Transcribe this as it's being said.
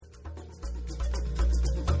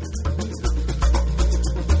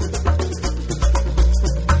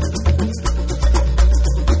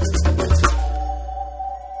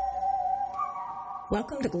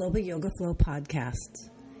Global Yoga Flow podcast.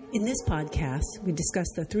 In this podcast, we discuss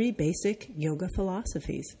the 3 basic yoga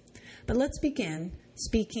philosophies. But let's begin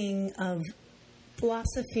speaking of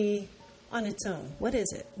philosophy on its own. What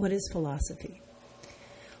is it? What is philosophy?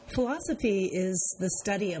 Philosophy is the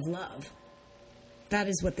study of love. That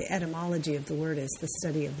is what the etymology of the word is, the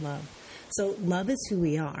study of love. So love is who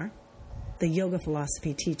we are. The yoga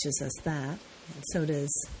philosophy teaches us that. And so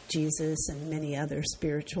does Jesus and many other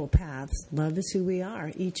spiritual paths. Love is who we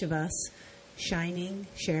are, each of us shining,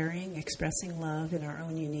 sharing, expressing love in our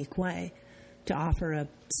own unique way to offer a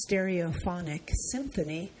stereophonic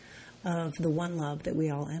symphony of the one love that we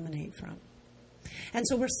all emanate from. And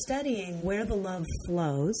so we're studying where the love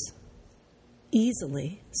flows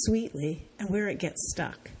easily, sweetly, and where it gets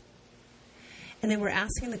stuck. And then we're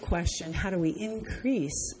asking the question, how do we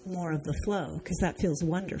increase more of the flow? Because that feels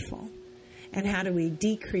wonderful. And how do we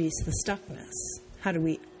decrease the stuckness? How do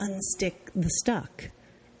we unstick the stuck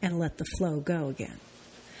and let the flow go again?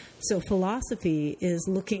 So philosophy is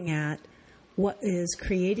looking at what is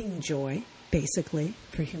creating joy, basically,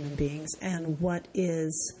 for human beings, and what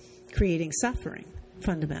is creating suffering,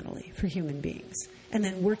 fundamentally, for human beings. And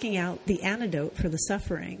then working out the antidote for the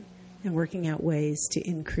suffering and working out ways to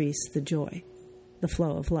increase the joy, the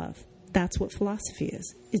flow of love. That's what philosophy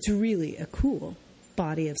is. It's really a cool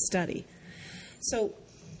body of study. So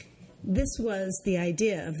this was the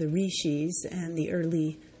idea of the rishis and the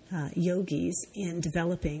early yogis in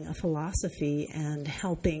developing a philosophy and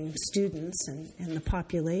helping students and the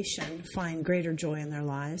population find greater joy in their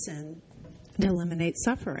lives and eliminate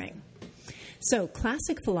suffering. So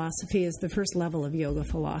classic philosophy is the first level of yoga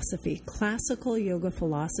philosophy. Classical yoga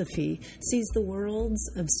philosophy sees the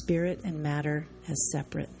worlds of spirit and matter as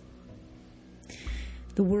separate.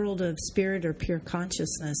 The world of spirit or pure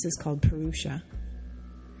consciousness is called Purusha,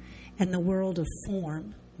 and the world of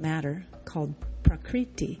form, matter, called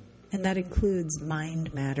Prakriti, and that includes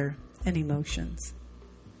mind, matter, and emotions.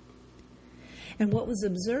 And what was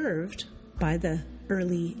observed by the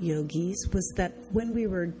early yogis was that when we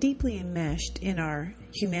were deeply enmeshed in our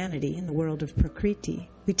humanity, in the world of Prakriti,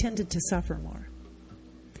 we tended to suffer more.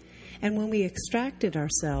 And when we extracted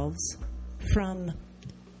ourselves from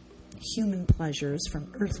human pleasures,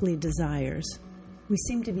 from earthly desires, we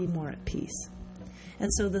seem to be more at peace.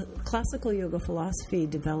 And so the classical yoga philosophy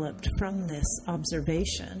developed from this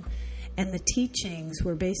observation, and the teachings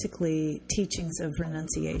were basically teachings of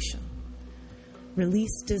renunciation.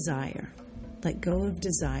 Release desire, let go of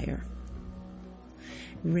desire,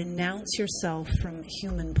 renounce yourself from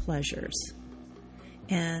human pleasures,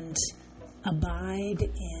 and abide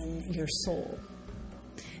in your soul.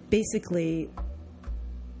 Basically,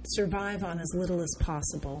 survive on as little as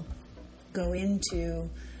possible, go into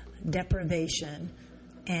deprivation,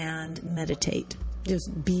 and meditate.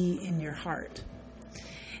 Just be in your heart.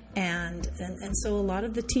 And so a lot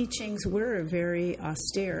of the teachings were very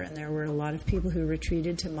austere, and there were a lot of people who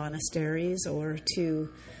retreated to monasteries or to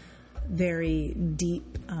very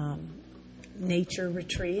deep nature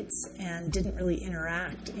retreats and didn't really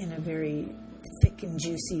interact in a very thick and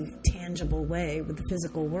juicy, tangible way with the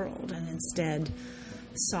physical world, and instead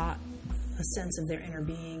sought a sense of their inner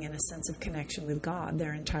being and a sense of connection with God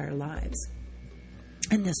their entire lives.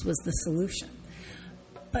 And this was the solution.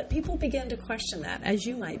 But people began to question that, as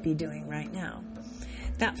you might be doing right now.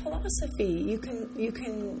 That philosophy, you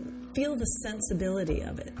can feel the sensibility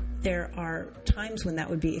of it. There are times when that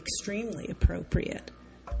would be extremely appropriate,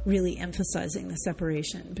 really emphasizing the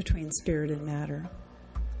separation between spirit and matter.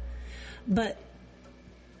 But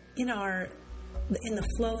in the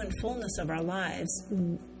flow and fullness of our lives,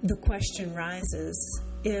 the question rises,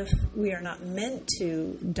 if we are not meant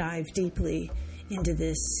to dive deeply into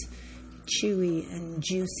this chewy and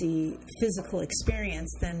juicy physical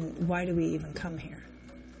experience, then why do we even come here?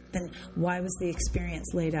 Then why was the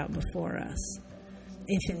experience laid out before us?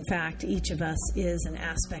 If in fact each of us is an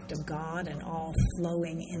aspect of God and all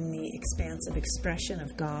flowing in the expansive expression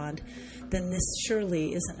of God, then this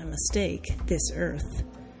surely isn't a mistake, this earth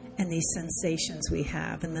and these sensations we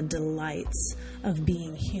have and the delights of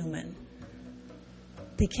being human.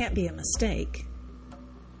 They can't be a mistake.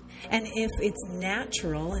 And if it's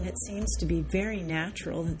natural, and it seems to be very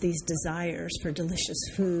natural, that these desires for delicious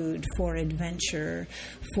food, for adventure,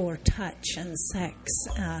 for touch and sex,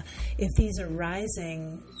 if these are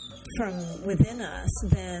rising from within us,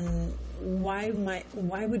 then why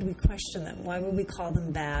would we question them? Why would we call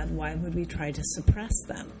them bad? Why would we try to suppress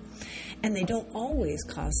them? And they don't always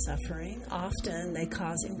cause suffering. Often they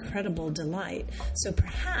cause incredible delight. So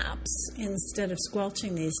perhaps instead of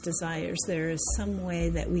squelching these desires, there is some way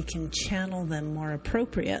that we can channel them more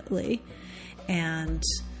appropriately and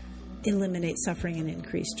eliminate suffering and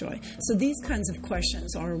increase joy? So these kinds of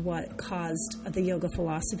questions are what caused the yoga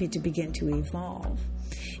philosophy to begin to evolve.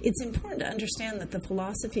 It's important to understand that the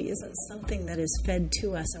philosophy isn't something that is fed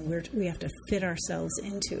to us and we have to fit ourselves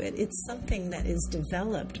into it. It's something that is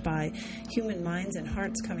developed by human minds and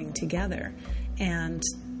hearts coming together and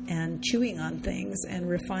chewing on things and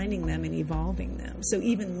refining them and evolving them. So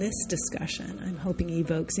even this discussion, I'm hoping,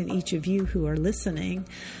 evokes in each of you who are listening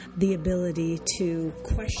the ability to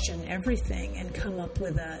question everything and come up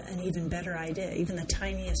with an even better idea, even the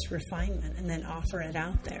tiniest refinement, and then offer it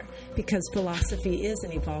out there. Because philosophy is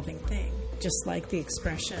an evolving thing, just like the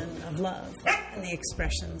expression of love and the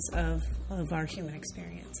expressions of our human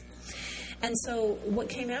experience. And so what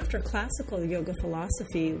came after classical yoga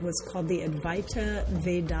philosophy was called the Advaita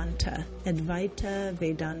Vedanta. Advaita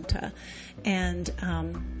Vedanta. And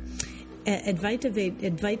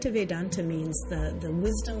Advaita Vedanta means the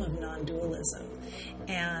wisdom of non-dualism.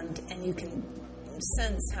 And you can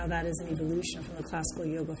sense how that is an evolution from the classical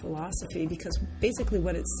yoga philosophy, because basically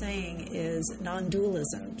what it's saying is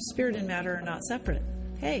non-dualism. Spirit and matter are not separate.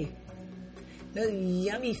 Hey, the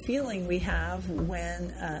yummy feeling we have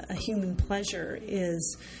when a human pleasure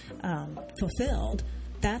is fulfilled,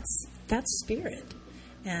 that's spirit.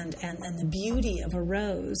 And the beauty of a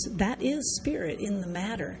rose, that is spirit in the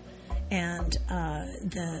matter. And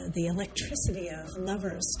the electricity of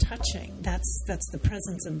lovers touching, that's the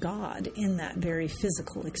presence of God in that very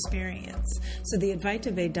physical experience. So the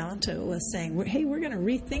Advaita Vedanta was saying, we're going to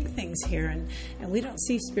rethink things here, and we don't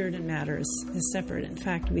see spirit and matter as separate. In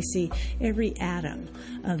fact, we see every atom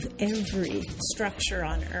of every structure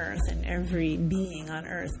on earth and every being on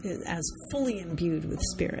earth as fully imbued with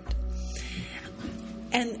spirit.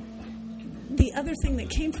 And the other thing that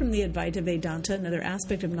came from the Advaita Vedanta, another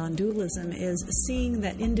aspect of non-dualism, is seeing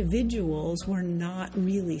that individuals were not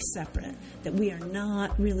really separate, that we are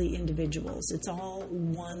not really individuals. It's all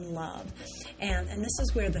one love. And this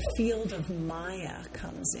is where the field of Maya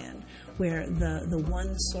comes in, where the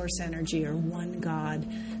one source energy or one God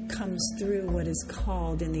comes through what is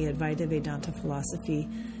called in the Advaita Vedanta philosophy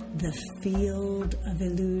the field of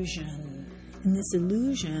illusion. And this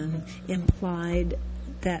illusion implied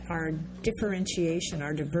that our differentiation,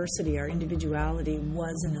 our diversity, our individuality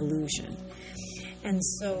was an illusion. And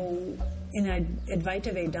so in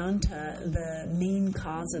Advaita Vedanta, the main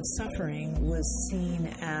cause of suffering was seen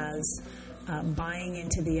as buying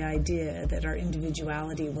into the idea that our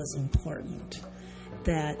individuality was important,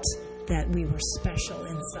 that we were special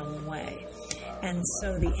in some way. And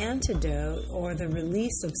so the antidote, or the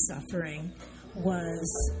release of suffering,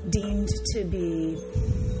 was deemed to be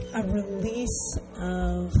a release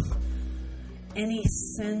of any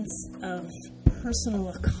sense of personal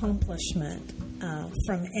accomplishment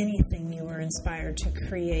from anything you were inspired to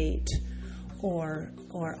create or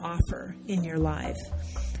offer in your life.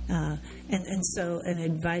 And so an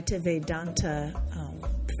Advaita Vedanta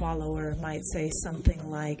follower might say something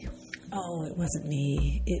like, oh, it wasn't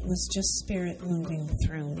me. It was just spirit moving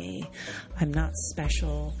through me. I'm not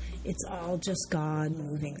special. It's all just God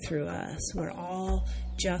moving through us. We're all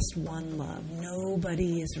just one love.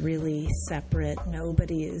 Nobody is really separate.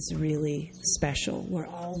 Nobody is really special. We're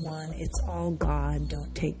all one. It's all God.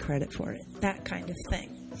 Don't take credit for it. That kind of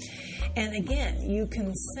thing. And again, you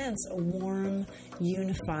can sense a warm,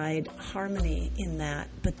 unified harmony in that.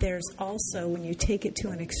 But there's also, when you take it to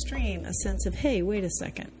an extreme, a sense of, hey, wait a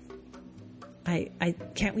second. I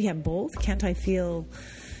can't we have both? Can't I feel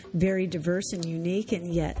very diverse and unique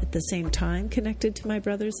and yet at the same time connected to my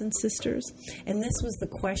brothers and sisters? And this was the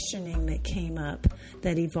questioning that came up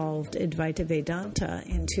that evolved Advaita Vedanta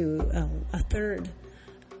into a third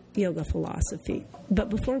yoga philosophy. But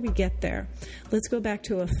before we get there, let's go back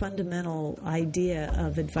to a fundamental idea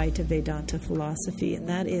of Advaita Vedanta philosophy, and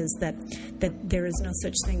that is that there is no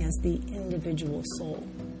such thing as the individual soul.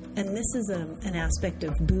 And this is an aspect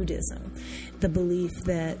of Buddhism, the belief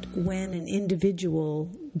that when an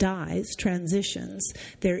individual dies, transitions,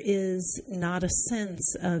 there is not a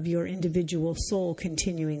sense of your individual soul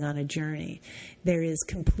continuing on a journey. There is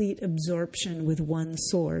complete absorption with one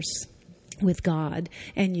source, with God,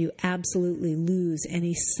 and you absolutely lose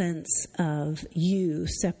any sense of you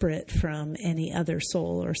separate from any other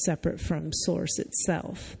soul or separate from source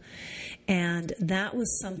itself. And that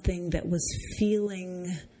was something that was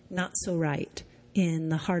feeling not so right in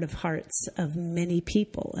the heart of hearts of many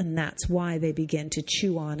people, and that's why they began to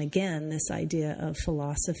chew on again this idea of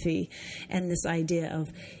philosophy and this idea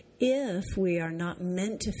of if we are not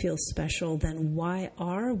meant to feel special, then why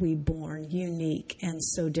are we born unique and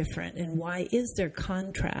so different? And why is there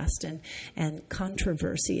contrast and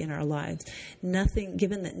controversy in our lives?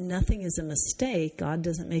 Given that nothing is a mistake, God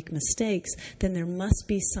doesn't make mistakes, then there must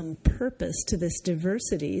be some purpose to this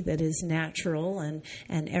diversity that is natural and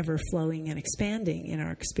ever-flowing and expanding in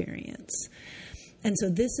our experience. And so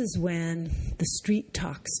this is when the street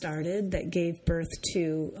talk started that gave birth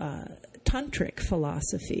to Tantric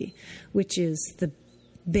philosophy, which is the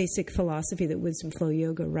basic philosophy that Wisdom Flow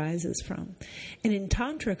Yoga rises from. And in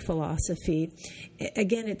Tantric philosophy,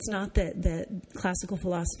 again, it's not that classical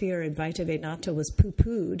philosophy or Advaita Vedanta was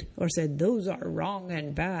poo-pooed or said, those are wrong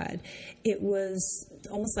and bad. It was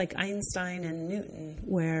almost like Einstein and Newton,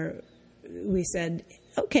 where we said,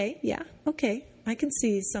 okay, I can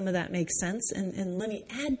see some of that makes sense, and let me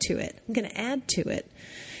add to it. I'm going to add to it.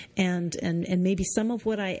 And maybe some of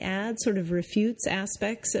what I add sort of refutes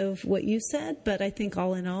aspects of what you said, but I think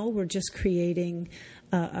all in all, we're just creating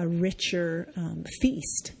a richer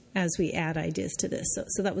feast as we add ideas to this.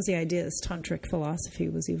 So that was the idea as Tantric philosophy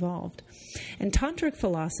was evolved. And Tantric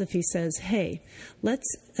philosophy says, hey,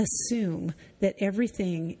 let's assume that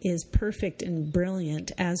everything is perfect and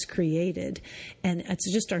brilliant as created, and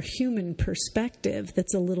it's just our human perspective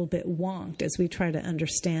that's a little bit wonked as we try to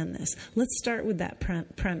understand this. Let's start with that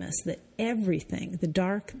premise that everything, the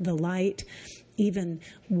dark, the light, even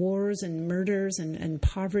wars and murders and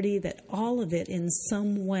poverty, that all of it in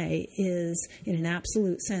some way is, in an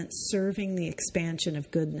absolute sense, serving the expansion of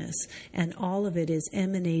goodness. And all of it is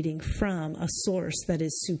emanating from a source that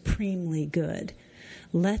is supremely good.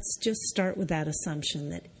 Let's just start with that assumption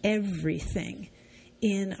that everything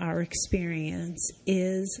in our experience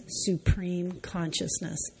is supreme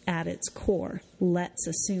consciousness at its core. Let's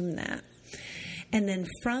assume that. And then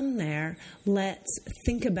from there, let's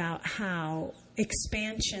think about how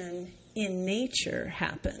expansion in nature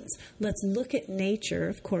happens. Let's look at nature.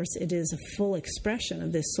 Of course, it is a full expression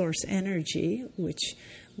of this source energy, which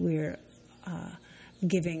we're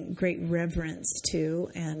giving great reverence to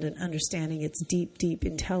and an understanding its deep, deep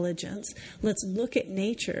intelligence. Let's look at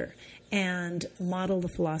nature and model the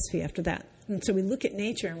philosophy after that. And so we look at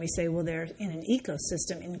nature and we say, well, they're in an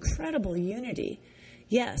ecosystem, incredible unity.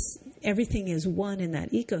 Yes, everything is one in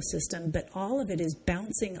that ecosystem, but all of it is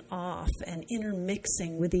bouncing off and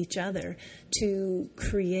intermixing with each other to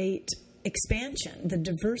create expansion. The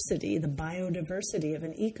diversity, the biodiversity of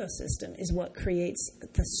an ecosystem is what creates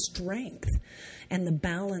the strength and the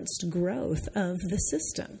balanced growth of the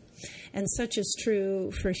system. And such is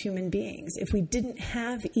true for human beings. If we didn't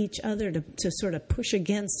have each other to sort of push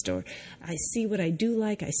against, or I see what I do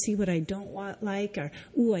like, I see what I don't like, or,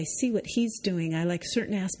 ooh, I see what he's doing. I like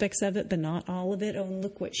certain aspects of it, but not all of it. Oh, and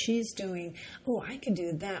look what she's doing. Oh, I could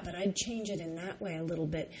do that, but I'd change it in that way a little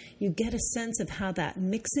bit. You get a sense of how that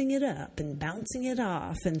mixing it up and bouncing it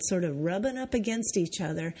off and sort of rubbing up against each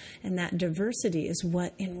other, and that diversity is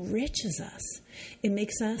what enriches us. It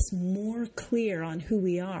makes us more clear on who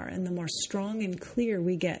we are, and the more strong and clear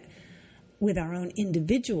we get with our own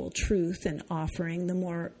individual truth and offering, the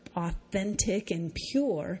more authentic and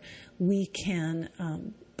pure we can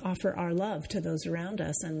offer our love to those around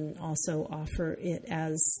us, and also offer it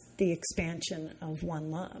as the expansion of one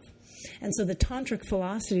love. And so the Tantric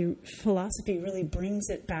philosophy really brings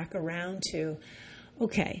it back around to,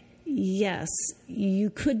 okay, yes, you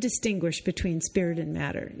could distinguish between spirit and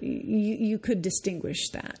matter. You could distinguish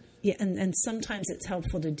that. Yeah, and sometimes it's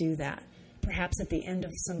helpful to do that, perhaps at the end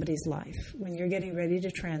of somebody's life. When you're getting ready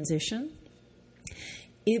to transition,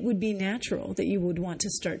 it would be natural that you would want to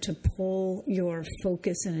start to pull your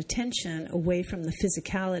focus and attention away from the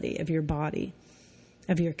physicality of your body,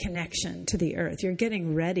 of your connection to the earth. You're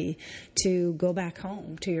getting ready to go back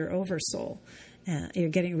home to your oversoul. You're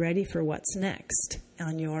getting ready for what's next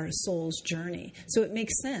on your soul's journey. So it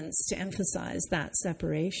makes sense to emphasize that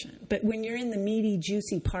separation. But when you're in the meaty,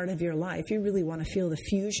 juicy part of your life, you really want to feel the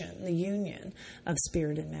fusion, the union of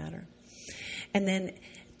spirit and matter. And then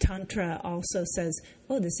Tantra also says,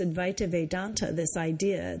 this Advaita Vedanta, this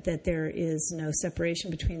idea that there is no separation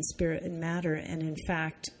between spirit and matter, and in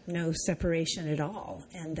fact, no separation at all,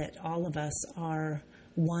 and that all of us are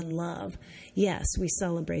one love. Yes, we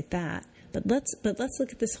celebrate that. But let's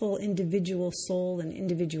look at this whole individual soul and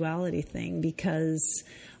individuality thing, because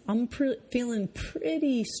I'm feeling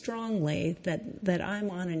pretty strongly that I'm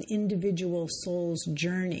on an individual soul's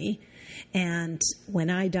journey, and when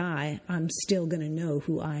I die, I'm still going to know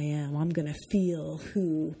who I am. I'm going to feel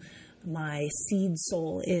who my seed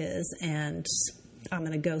soul is, and I'm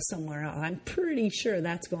going to go somewhere else. I'm pretty sure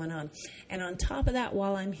that's going on. And on top of that,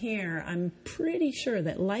 while I'm here, I'm pretty sure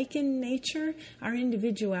that, like in nature, our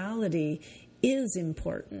individuality is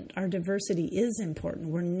important. Our diversity is important.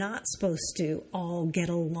 We're not supposed to all get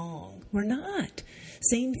along. We're not.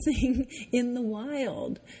 Same thing in the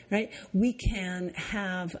wild, right? We can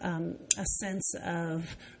have a sense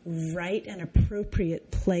of right and appropriate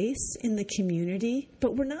place in the community,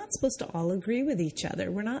 but we're not supposed to all agree with each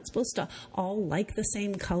other. We're not supposed to all like the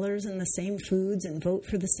same colors and the same foods and vote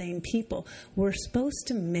for the same people. We're supposed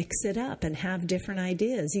to mix it up and have different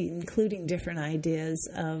ideas, including different ideas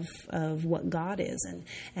of what God is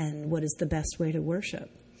and what is the best way to worship.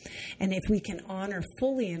 And if we can honor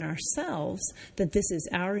fully in ourselves that this is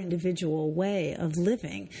our individual way of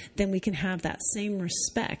living, then we can have that same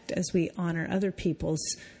respect as we honor other people's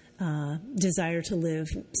desire to live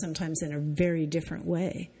sometimes in a very different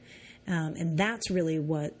way. And that's really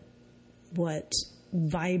what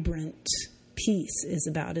vibrant peace is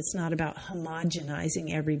about. It's not about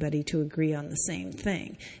homogenizing everybody to agree on the same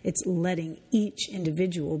thing. It's letting each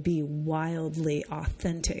individual be wildly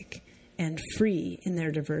authentic and free in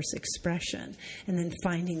their diverse expression, and then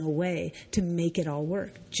finding a way to make it all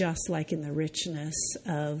work, just like in the richness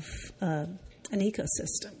of an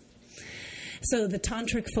ecosystem. So the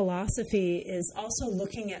tantric philosophy is also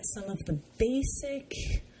looking at some of the basic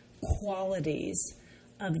qualities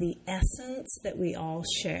of the essence that we all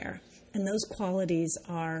share. And those qualities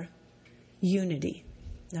are unity,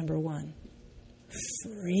 number one.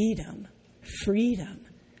 Freedom.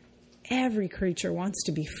 Every creature wants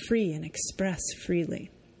to be free and express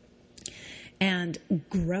freely. And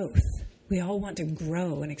growth. We all want to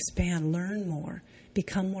grow and expand, learn more,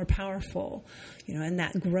 become more powerful. And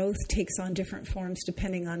that growth takes on different forms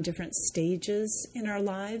depending on different stages in our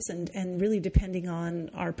lives and really depending on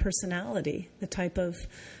our personality, the type of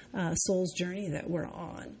soul's journey that we're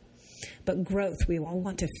on. But growth, we all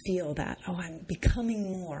want to feel that, I'm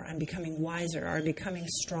becoming more, I'm becoming wiser, or I'm becoming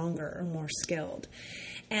stronger or more skilled.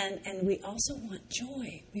 And we also want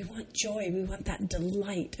joy. We want joy. We want that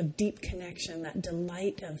delight of deep connection, that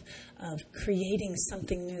delight of creating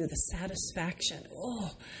something new, the satisfaction.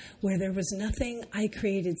 Where there was nothing, I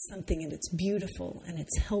created something, and it's beautiful and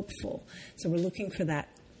it's helpful. So we're looking for that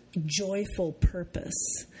joyful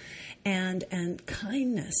purpose. And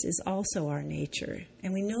kindness is also our nature.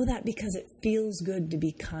 And we know that because it feels good to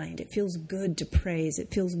be kind. It feels good to praise.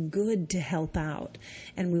 It feels good to help out.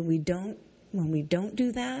 And when we don't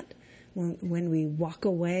do that, when we walk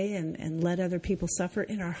away and let other people suffer,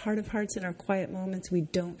 in our heart of hearts, in our quiet moments, we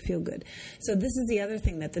don't feel good. So this is the other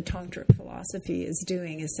thing that the tantric philosophy is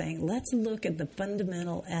doing, is saying, let's look at the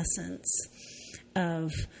fundamental essence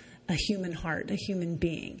of a human heart, a human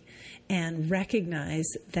being, and recognize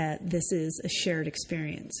that this is a shared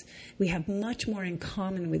experience. We have much more in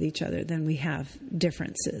common with each other than we have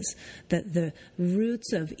differences. That the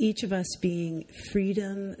roots of each of us being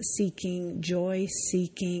freedom-seeking,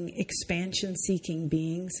 joy-seeking, expansion-seeking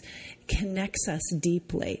beings connects us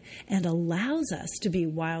deeply and allows us to be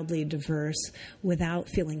wildly diverse without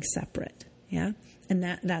feeling separate. Yeah? And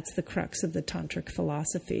that's the crux of the tantric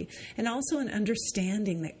philosophy. And also an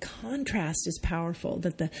understanding that contrast is powerful,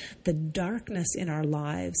 that the darkness in our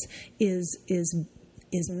lives is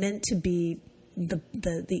meant to be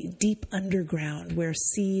the deep underground where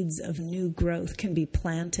seeds of new growth can be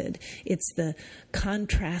planted. It's the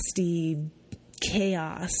contrasty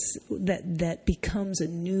chaos that becomes a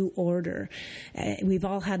new order. We've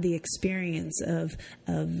all had the experience of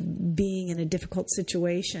being in a difficult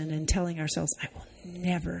situation and telling ourselves, I will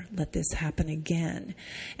never let this happen again.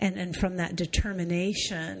 And from that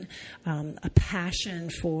determination, a passion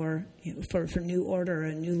for new order,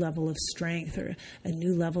 a new level of strength, or a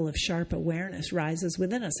new level of sharp awareness rises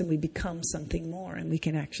within us, and we become something more, and we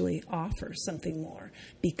can actually offer something more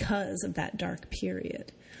because of that dark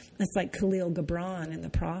period. It's like Khalil Gibran in The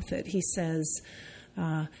Prophet. He says,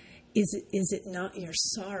 is it not your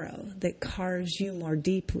sorrow that carves you more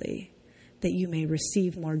deeply, that you may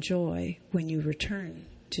receive more joy when you return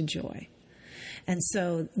to joy? And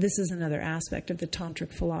so this is another aspect of the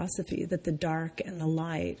tantric philosophy, that the dark and the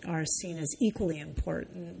light are seen as equally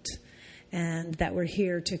important, and that we're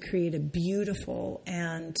here to create a beautiful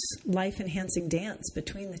and life-enhancing dance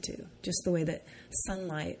between the two, just the way that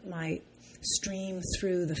sunlight might stream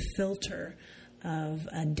through the filter of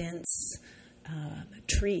a dense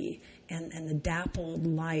tree, and the dappled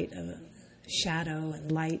light of shadow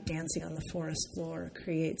and light dancing on the forest floor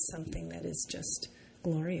creates something that is just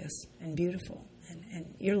glorious and beautiful.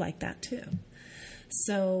 And you're like that too.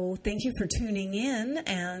 So thank you for tuning in,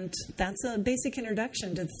 and that's a basic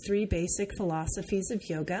introduction to the 3 basic philosophies of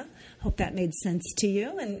yoga. Hope that made sense to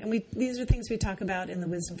you. And these are things we talk about in the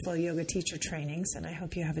Wisdom Flow Yoga teacher trainings, and I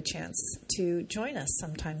hope you have a chance to join us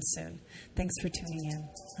sometime soon. Thanks for tuning in.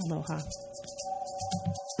 Aloha.